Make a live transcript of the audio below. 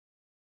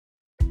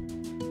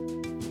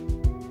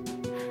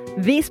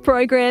This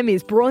program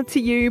is brought to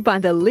you by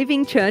the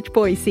Living Church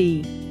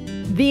Boise.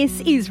 This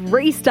is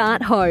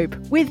Restart Hope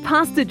with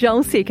Pastor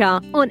Joel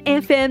Sicker on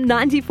FM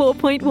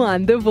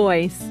 94.1 The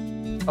Voice.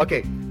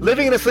 Okay,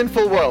 living in a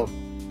sinful world.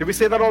 Did we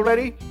say that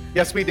already?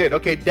 Yes, we did.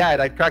 Okay,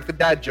 Dad, I cracked the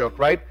dad joke,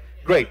 right?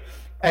 Great.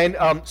 And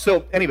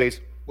so anyways,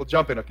 we'll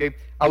jump in, okay?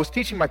 I was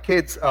teaching my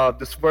kids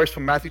this verse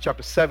from Matthew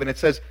chapter 7. It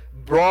says,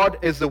 broad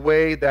is the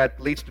way that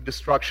leads to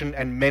destruction,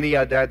 and many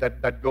are there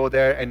that go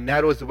there, and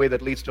narrow is the way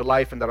that leads to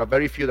life, and there are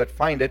very few that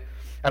find it.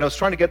 And I was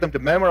trying to get them to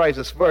memorize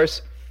this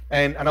verse,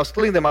 and I was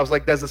telling them, I was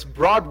like, there's this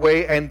broad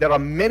way, and there are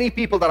many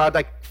people that are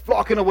like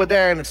flocking over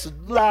there, and it's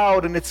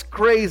loud, and it's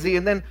crazy.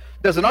 And then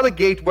there's another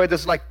gate where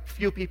there's like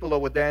few people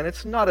over there, and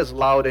it's not as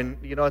loud, and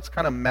it's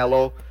kind of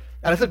mellow.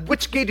 And I said,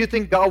 which gate do you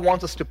think God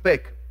wants us to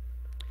pick?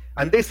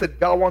 And they said,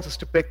 God wants us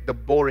to pick the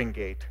boring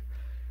gate.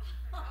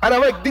 And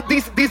I'm like,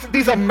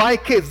 these are my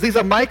kids. These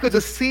are my kids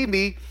who see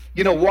me,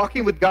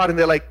 walking with God, and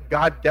they're like,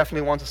 God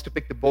definitely wants us to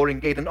pick the boring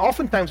gate. And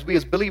oftentimes we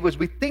as believers,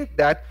 we think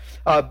that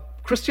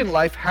Christian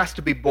life has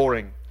to be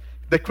boring.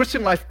 The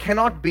Christian life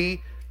cannot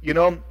be,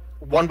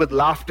 one with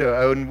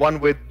laughter, and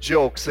one with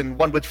jokes, and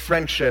one with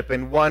friendship,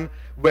 and one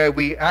where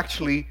we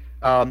actually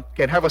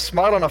can have a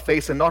smile on our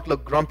face and not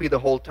look grumpy the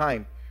whole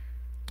time.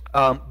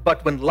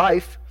 But when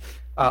life,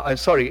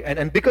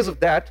 and because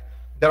of that,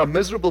 there are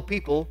miserable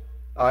people,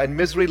 and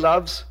misery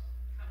loves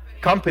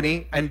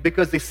company, and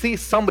because they see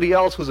somebody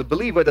else who's a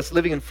believer that's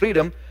living in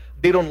freedom,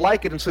 they don't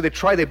like it, and so they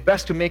try their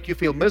best to make you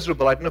feel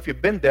miserable. I don't know if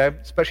you've been there,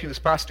 especially this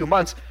past 2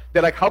 months.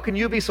 They're like, how can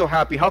you be so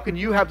happy? How can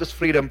you have this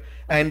freedom?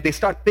 And they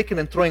start picking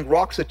and throwing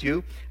rocks at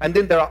you. And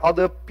then there are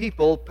other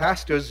people,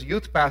 pastors,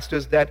 youth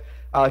pastors, that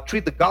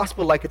treat the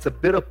gospel like it's a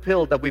bitter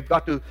pill that we've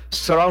got to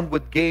surround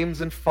with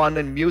games and fun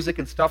and music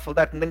and stuff like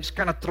that, and then just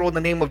kind of throw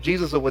the name of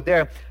Jesus over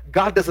there.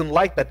 God doesn't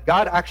like that.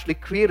 God actually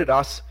created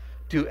us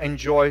to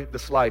enjoy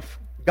this life.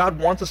 God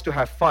wants us to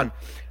have fun.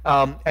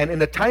 And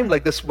in a time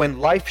like this, when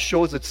life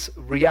shows its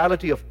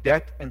reality of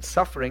death and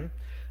suffering,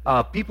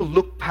 people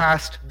look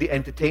past the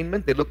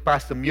entertainment, they look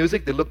past the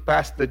music, they look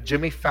past the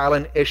Jimmy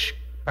Fallon-ish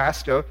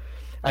pastor,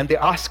 and they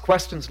ask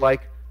questions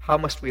like, how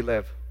must we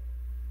live?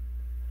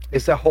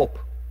 Is there hope?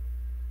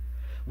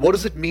 What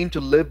does it mean to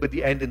live with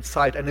the end in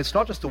sight? And it's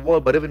not just the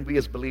world, but even we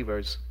as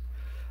believers.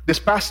 This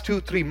past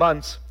 2-3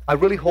 months, I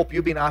really hope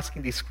you've been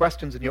asking these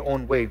questions in your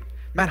own way.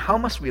 Man, how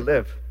must we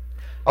live?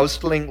 I was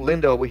telling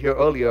Linda over here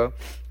earlier,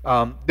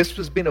 this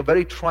has been a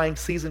very trying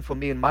season for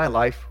me in my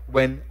life,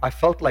 when I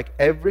felt like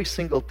every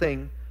single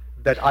thing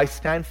that I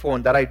stand for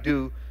and that I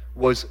do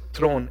was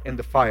thrown in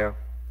the fire.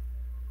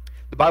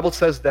 The Bible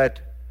says that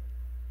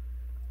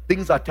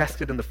things are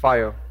tested in the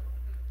fire.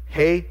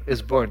 Hay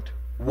is burnt.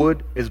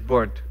 Wood is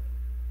burnt.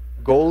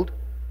 Gold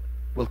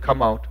will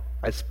come out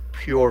as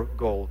pure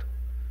gold.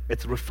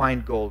 It's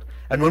refined gold.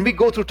 And when we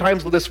go through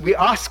times like this, we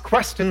ask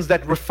questions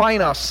that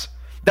refine us,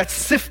 that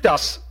sift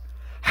us.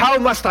 How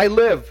must I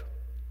live?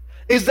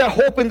 Is there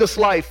hope in this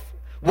life?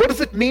 What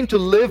does it mean to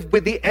live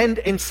with the end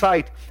in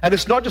sight? And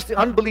it's not just the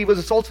unbelievers,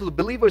 it's also the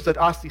believers that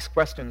ask these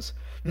questions.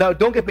 Now,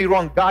 don't get me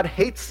wrong, God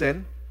hates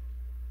sin,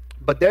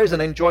 but there's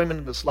an enjoyment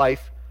in this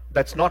life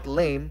that's not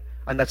lame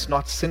and that's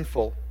not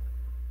sinful.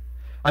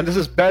 And this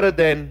is better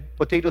than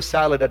potato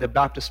salad at a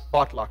Baptist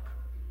potluck.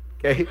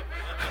 Okay?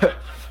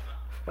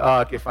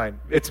 Okay, fine.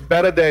 It's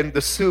better than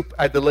the soup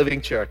at the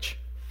Living Church.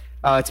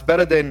 It's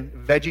better than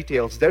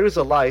VeggieTales. There is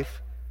a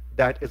life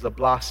that is a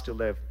blast to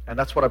live. And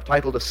that's what I've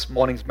titled this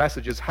morning's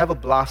message is, have a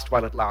blast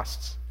while it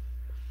lasts.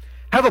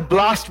 Have a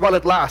blast while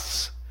it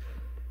lasts.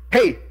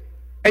 Hey,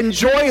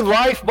 enjoy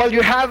life while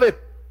you have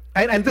it.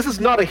 And this is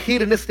not a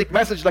hedonistic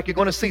message like you're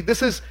going to see.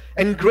 This is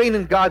ingrained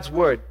in God's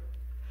word.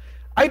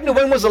 I don't know,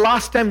 when was the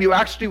last time you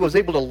actually was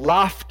able to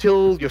laugh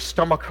till your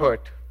stomach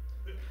hurt?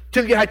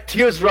 Till you had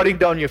tears running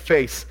down your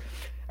face?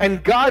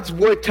 And God's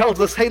word tells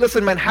us, hey,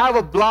 listen, man, have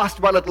a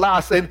blast while it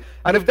lasts. And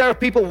if there are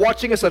people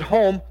watching us at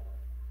home,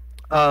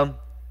 on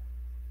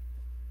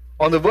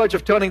the verge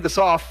of turning this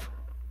off,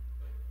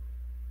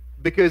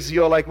 because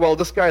you're like, well,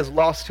 this guy's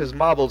lost his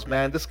marbles,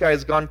 man. This guy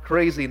has gone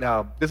crazy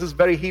now. This is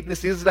very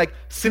hedonistic. This is like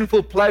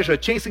sinful pleasure,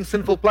 chasing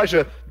sinful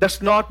pleasure.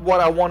 That's not what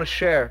I want to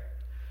share.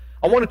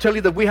 I want to tell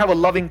you that we have a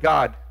loving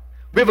God.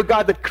 We have a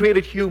God that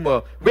created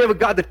humor. We have a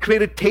God that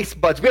created taste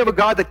buds. We have a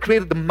God that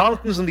created the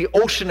mountains and the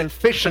ocean and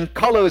fish and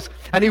colors.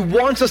 And He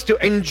wants us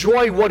to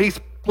enjoy what He's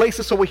placed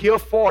us over here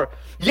for.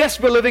 Yes,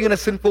 we're living in a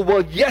sinful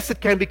world. Yes,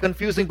 it can be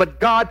confusing, but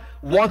God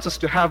wants us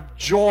to have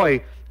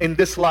joy in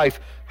this life.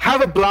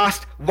 Have a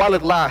blast while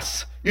it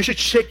lasts. You should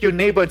shake your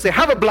neighbor and say,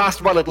 have a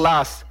blast while it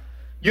lasts.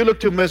 You look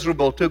too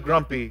miserable, too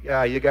grumpy.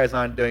 Yeah, you guys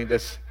aren't doing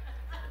this.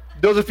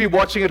 Those of you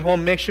watching at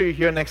home, make sure you're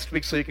here next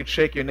week so you can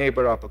shake your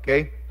neighbor up,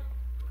 okay?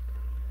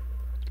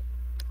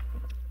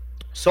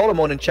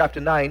 Solomon in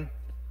chapter 9,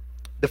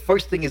 the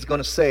first thing he's going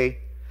to say,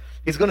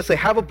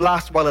 have a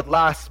blast while it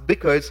lasts,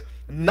 because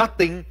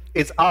nothing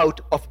is out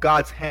of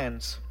God's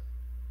hands.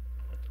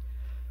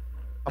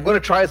 I'm going to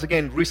try this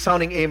again,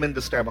 resounding amen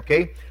this time,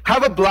 okay?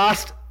 Have a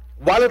blast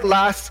while it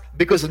lasts,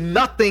 because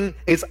nothing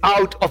is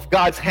out of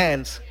God's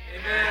hands.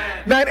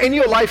 Amen. Man, in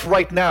your life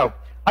right now,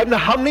 I don't know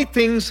how many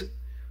things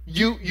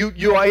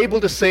you are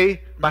able to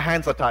say, my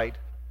hands are tied.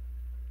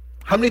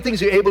 How many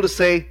things you're able to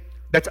say,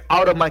 that's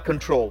out of my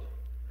control?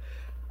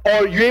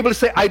 Or you're able to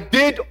say, I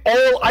did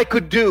all I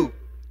could do.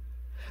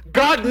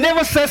 God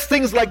never says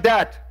things like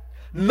that.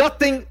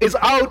 Nothing is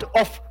out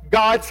of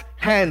God's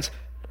hands.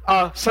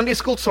 Sunday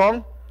school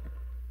song,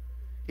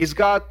 He's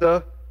got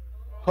the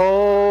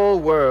whole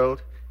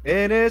world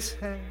in His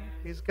hand.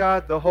 He's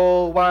got the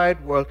whole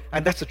wide world.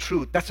 And that's the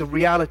truth. That's a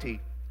reality.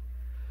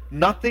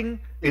 Nothing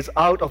is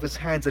out of His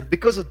hands. And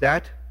because of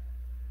that,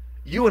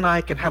 you and I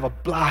can have a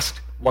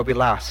blast while we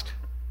last.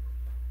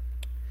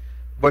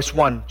 Verse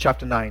 1,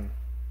 chapter 9.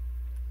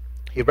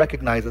 He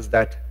recognizes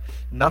that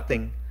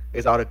nothing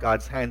is out of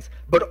God's hands.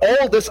 But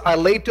all this I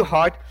laid to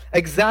heart,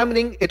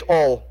 examining it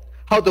all,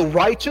 how the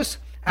righteous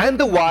and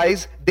the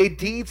wise, their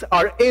deeds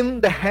are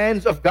in the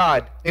hands of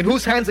God. In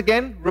whose hands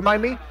again?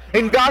 Remind me?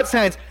 In God's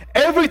hands.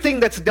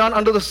 Everything that's done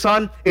under the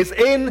sun is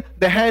in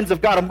the hands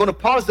of God. I'm going to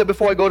pause there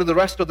before I go to the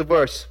rest of the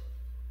verse.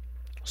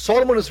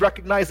 Solomon is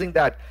recognizing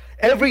that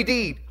every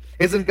deed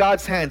is in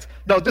God's hands.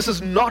 Now, this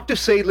is not to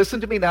say, listen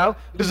to me now,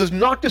 this is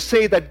not to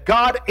say that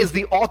God is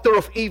the author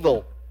of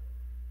evil.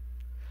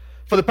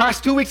 For the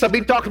past 2 weeks, I've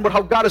been talking about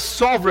how God is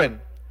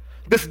sovereign.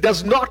 This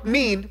does not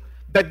mean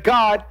that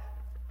God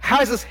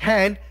has His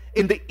hand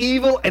in the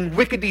evil and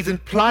wicked deeds, in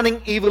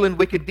planning evil and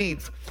wicked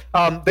deeds.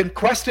 Then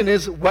question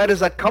is, where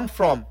does that come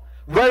from?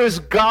 Where is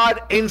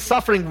God in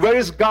suffering? Where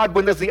is God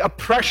when there's the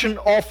oppression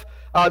of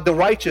the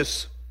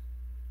righteous?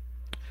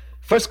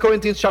 1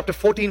 Corinthians chapter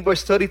 14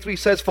 verse 33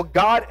 says, for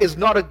God is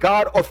not a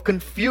God of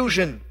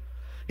confusion.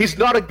 He's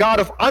not a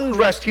God of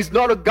unrest. He's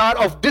not a God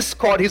of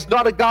discord. He's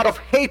not a God of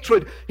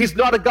hatred. He's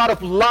not a God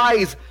of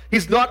lies.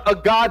 He's not a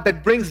God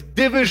that brings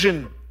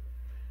division.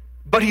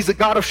 But He's a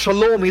God of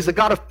shalom. He's a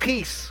God of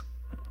peace.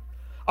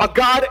 Our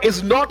God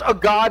is not a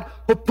God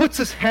who puts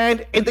His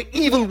hand in the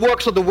evil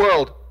works of the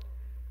world.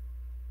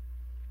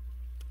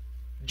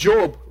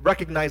 Job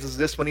recognizes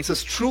this when he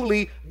says,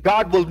 truly,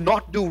 God will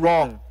not do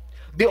wrong.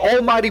 The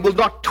Almighty will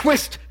not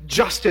twist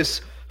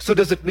justice. So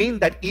does it mean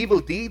that evil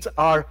deeds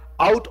are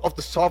out of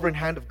the sovereign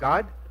hand of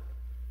God?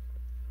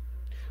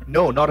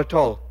 No, not at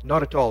all.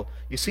 Not at all.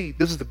 You see,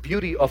 this is the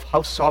beauty of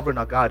how sovereign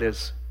our God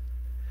is.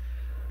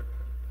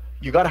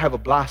 You got to have a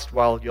blast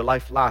while your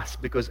life lasts,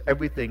 because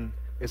everything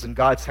is in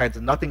God's hands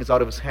and nothing is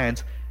out of His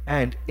hands.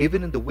 And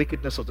even in the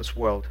wickedness of this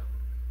world,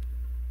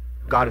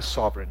 God is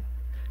sovereign.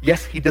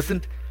 Yes, He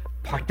doesn't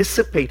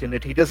participate in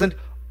it. He doesn't,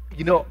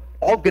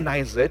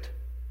 organize it,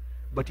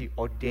 but He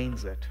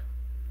ordains it.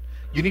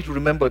 You need to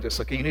remember this,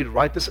 okay? You need to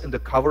write this in the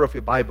cover of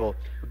your Bible.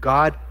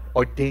 God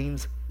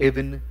ordains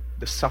even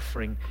the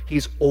suffering.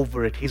 He's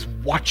over it. He's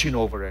watching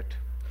over it.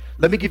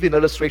 Let me give you an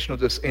illustration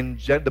of this. In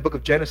the book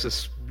of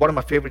Genesis, one of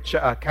my favorite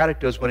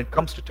characters when it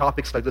comes to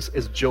topics like this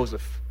is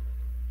Joseph.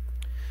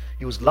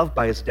 He was loved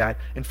by his dad.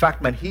 In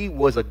fact, man, he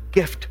was a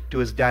gift to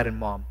his dad and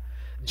mom.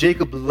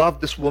 Jacob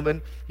loved this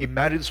woman. He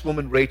married this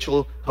woman,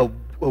 Rachel. Her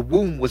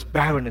womb was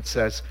barren, it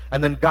says.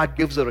 And then God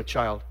gives her a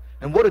child.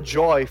 And what a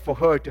joy for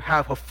her to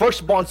have her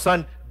firstborn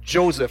son,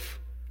 Joseph,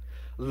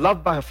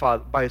 loved by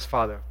his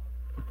father.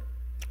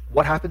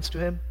 What happens to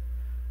him?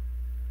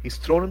 He's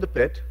thrown in the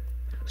pit,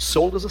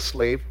 sold as a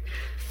slave,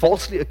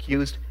 falsely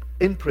accused,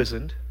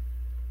 imprisoned.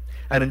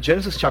 And in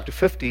Genesis chapter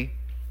 50,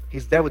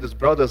 he's there with his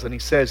brothers and he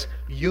says,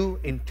 you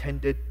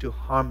intended to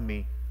harm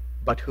me,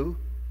 but who?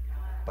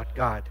 But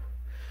God.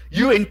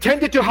 You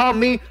intended to harm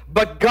me,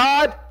 but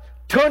God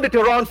turned it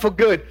around for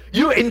good.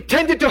 You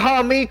intended to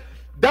harm me.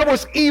 That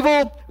was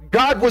evil.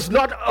 God was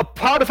not a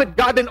part of it.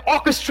 God didn't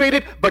orchestrate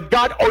it, but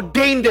God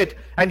ordained it.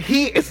 And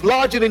He is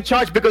large and in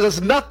charge because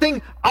there's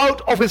nothing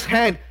out of His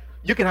hand.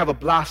 You can have a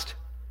blast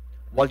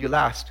while you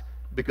last,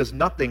 because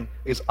nothing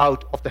is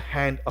out of the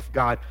hand of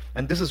God.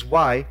 And this is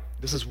why,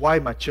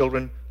 my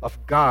children of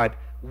God,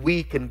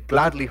 we can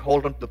gladly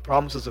hold on to the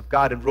promises of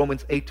God in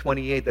Romans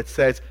 8:28 that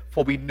says,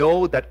 for we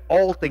know that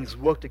all things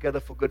work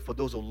together for good for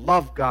those who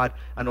love God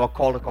and are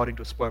called according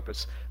to His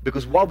purpose.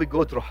 Because while we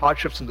go through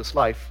hardships in this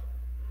life,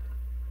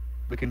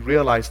 we can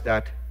realize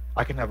that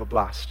I can have a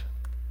blast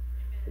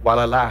while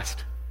I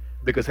last.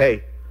 Because,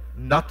 hey,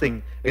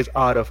 nothing is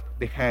out of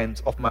the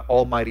hands of my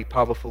almighty,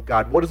 powerful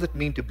God. What does it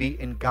mean to be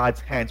in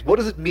God's hands? What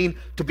does it mean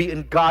to be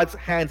in God's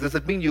hands? Does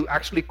it mean you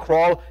actually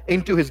crawl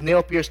into His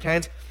nail-pierced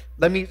hands?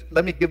 Let me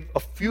give a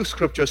few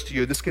scriptures to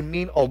you. This can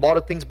mean a lot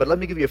of things, but let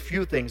me give you a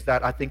few things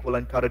that I think will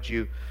encourage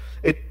you.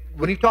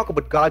 When you talk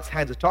about God's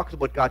hands, it talks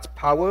about God's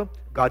power,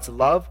 God's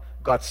love,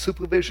 God's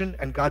supervision,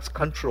 and God's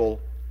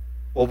control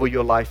over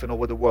your life and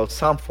over the world.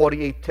 Psalm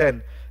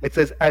 48:10, it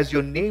says, as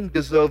your name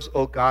deserves,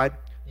 O God,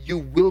 you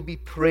will be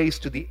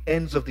praised to the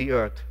ends of the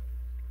earth.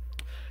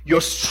 Your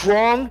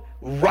strong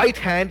right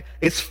hand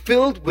is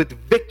filled with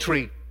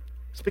victory. It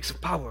speaks of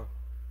power.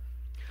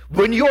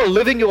 When you are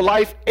living your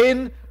life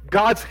in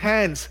God's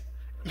hands,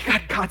 you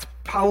got God's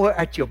power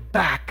at your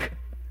back.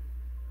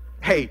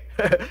 Hey,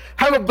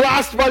 have a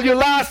blast while you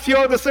last here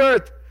on this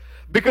earth,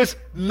 because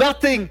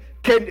nothing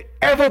can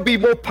ever be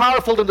more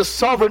powerful than the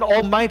sovereign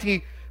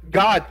almighty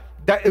God.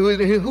 that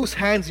in whose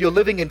hands you're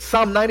living in.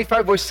 Psalm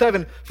 95 verse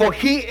 7, for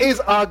he is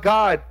our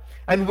God,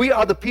 and we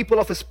are the people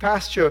of his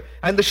pasture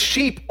and the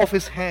sheep of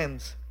his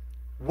hands.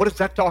 What does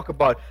that talk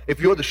about? If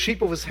you're the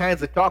sheep of his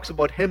hands, it talks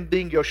about him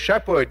being your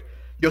shepherd,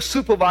 your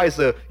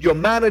supervisor, your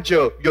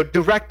manager, your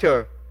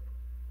director.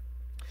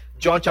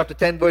 John chapter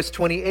 10 verse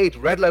 28,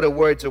 red letter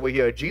words over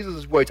here,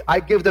 Jesus' words,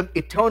 I give them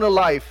eternal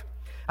life,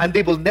 and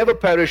they will never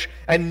perish,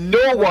 and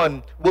no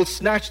one will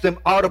snatch them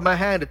out of my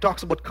hand. It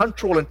talks about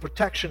control and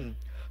protection.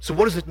 So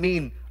what does it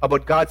mean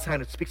about God's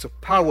hand? It speaks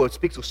of power, it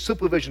speaks of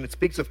supervision, it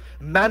speaks of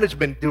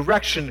management,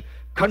 direction,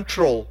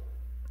 control,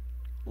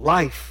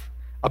 life,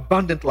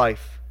 abundant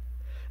life.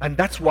 And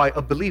that's why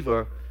a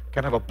believer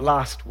can have a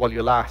blast while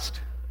you last.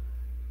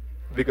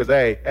 Because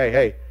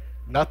hey,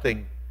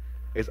 nothing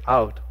is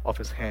out of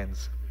his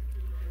hands.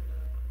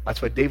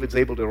 That's why David's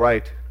able to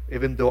write,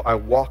 even though I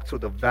walk through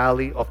the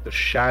valley of the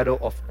shadow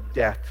of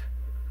death,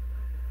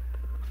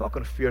 I'm not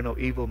going to fear no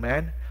evil,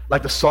 man.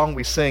 Like the song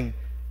we sing,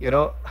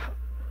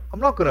 I'm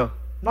not gonna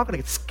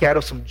get scared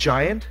of some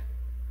giant.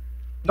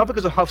 Not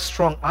because of how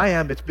strong I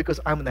am, it's because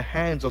I'm in the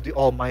hands of the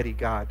Almighty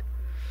God.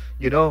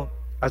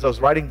 As I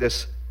was writing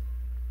this,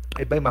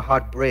 it made my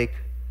heart break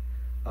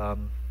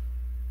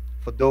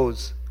for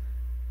those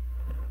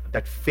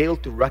that fail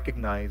to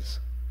recognize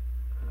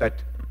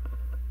that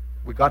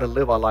we got to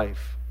live our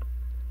life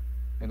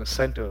in the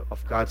center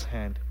of God's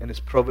hand, in his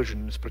provision,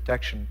 in his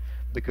protection,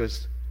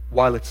 because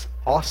while it's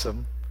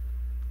awesome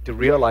to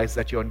realize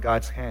that you're in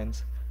God's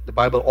hands, the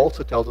Bible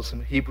also tells us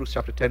in Hebrews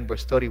chapter 10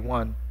 verse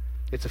 31,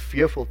 it's a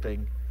fearful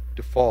thing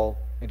to fall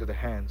into the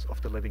hands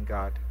of the living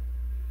God.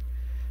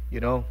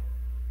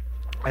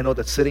 I know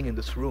that sitting in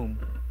this room,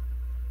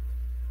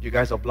 you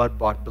guys are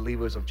blood-bought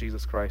believers of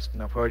Jesus Christ,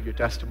 and I've heard your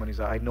testimonies.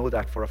 I know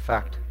that for a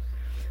fact.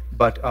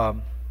 But I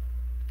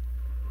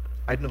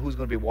don't know who's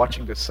going to be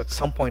watching this at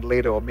some point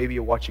later, or maybe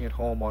you're watching at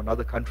home or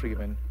another country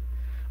even.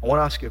 I want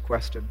to ask you a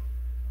question.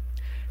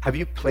 Have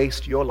you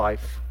placed your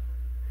life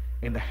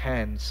in the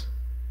hands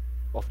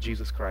of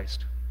Jesus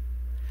Christ?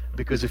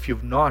 Because if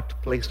you've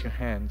not placed your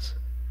hands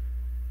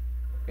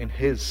in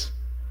his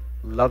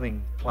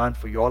loving plan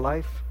for your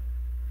life,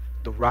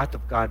 the wrath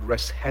of God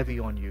rests heavy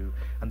on you.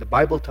 And the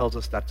Bible tells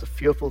us that's a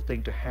fearful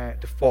thing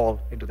to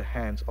fall into the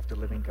hands of the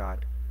living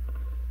God.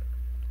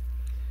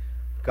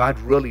 God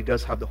really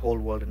does have the whole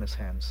world in his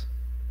hands.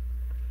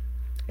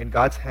 In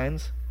God's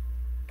hands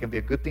can be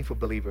a good thing for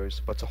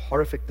believers, but it's a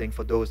horrific thing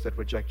for those that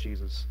reject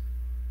Jesus.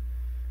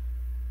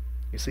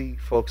 You see,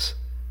 folks,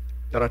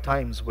 there are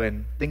times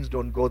when things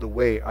don't go the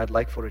way I'd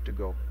like for it to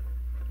go.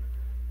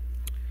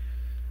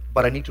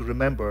 But I need to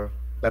remember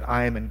that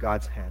I am in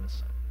God's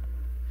hands.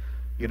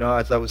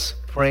 As I was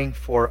praying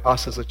for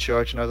us as a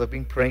church, and as I've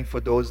been praying for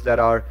those that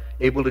are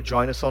able to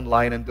join us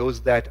online and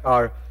those that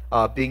are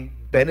being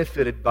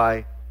benefited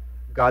by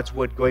God's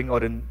word going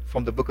out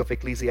from the book of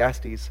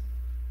Ecclesiastes.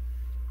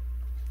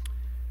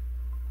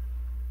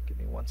 Give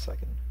me 1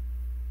 second.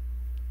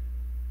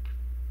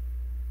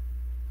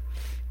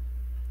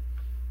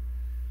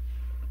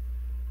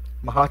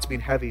 My heart's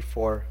been heavy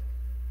for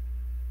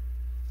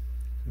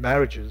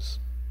marriages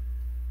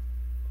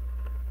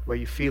where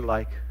you feel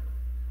like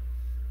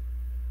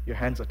your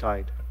hands are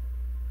tied.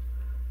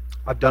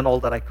 I've done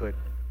all that I could,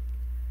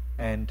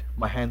 and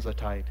my hands are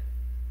tied.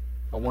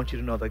 I want you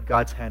to know that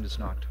God's hand is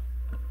not.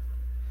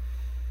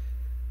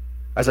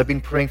 As I've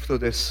been praying through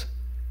this,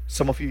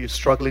 some of you are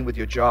struggling with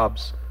your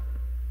jobs.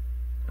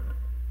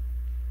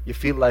 You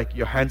feel like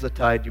your hands are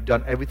tied, you've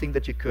done everything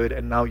that you could,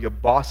 and now your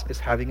boss is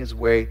having his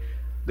way.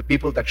 The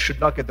people that should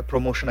not get the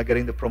promotion are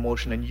getting the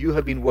promotion, and you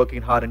have been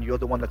working hard and you're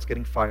the one that's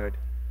getting fired.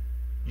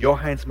 Your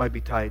hands might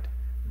be tied,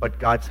 but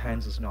God's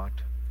hands is not.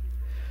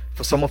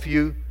 For some of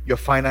you, your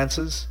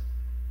finances,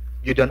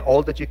 you've done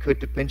all that you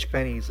could to pinch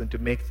pennies and to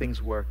make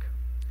things work.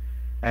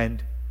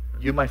 And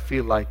you might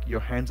feel like your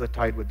hands are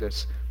tied with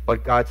this,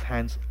 but God's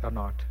hands are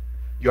not.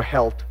 Your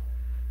health.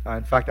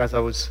 In fact, as I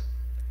was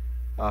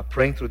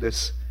praying through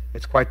this,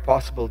 it's quite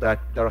possible that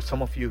there are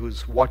some of you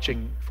who's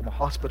watching from a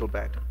hospital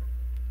bed.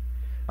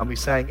 And we're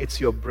saying,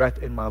 it's your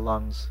breath in my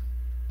lungs.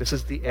 This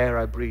is the air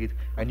I breathe.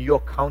 And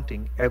you're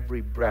counting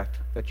every breath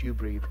that you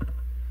breathe.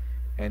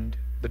 And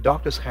the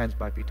doctor's hands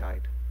might be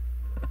tied.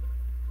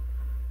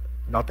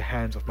 Not the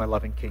hands of my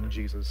loving King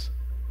Jesus.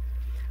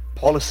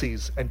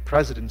 Policies and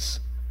presidents,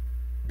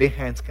 their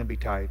hands can be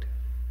tied.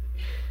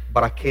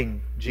 But our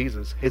King,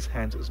 Jesus, his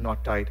hands is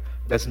not tied.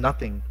 There's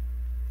nothing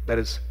that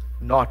is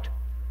not,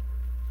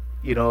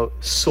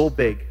 so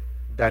big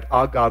that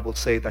our God will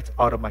say that's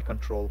out of my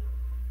control.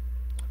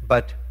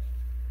 But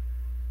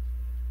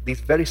these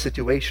very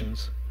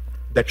situations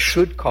that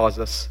should cause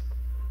us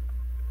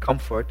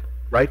comfort,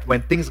 right?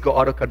 When things go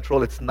out of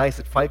control, it's nice.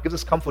 It gives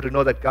us comfort to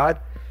know that, God,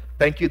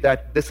 thank you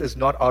that this is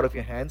not out of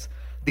your hands.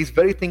 These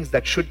very things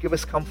that should give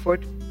us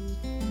comfort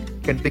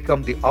can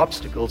become the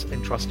obstacles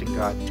in trusting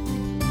God.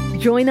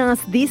 Join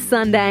us this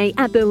Sunday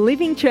at the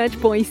Living Church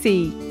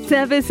Boise.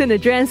 Service and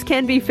address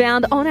can be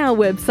found on our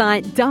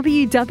website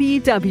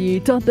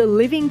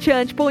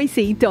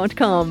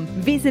www.thelivingchurchboise.com.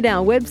 Visit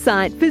our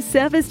website for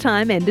service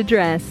time and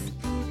address.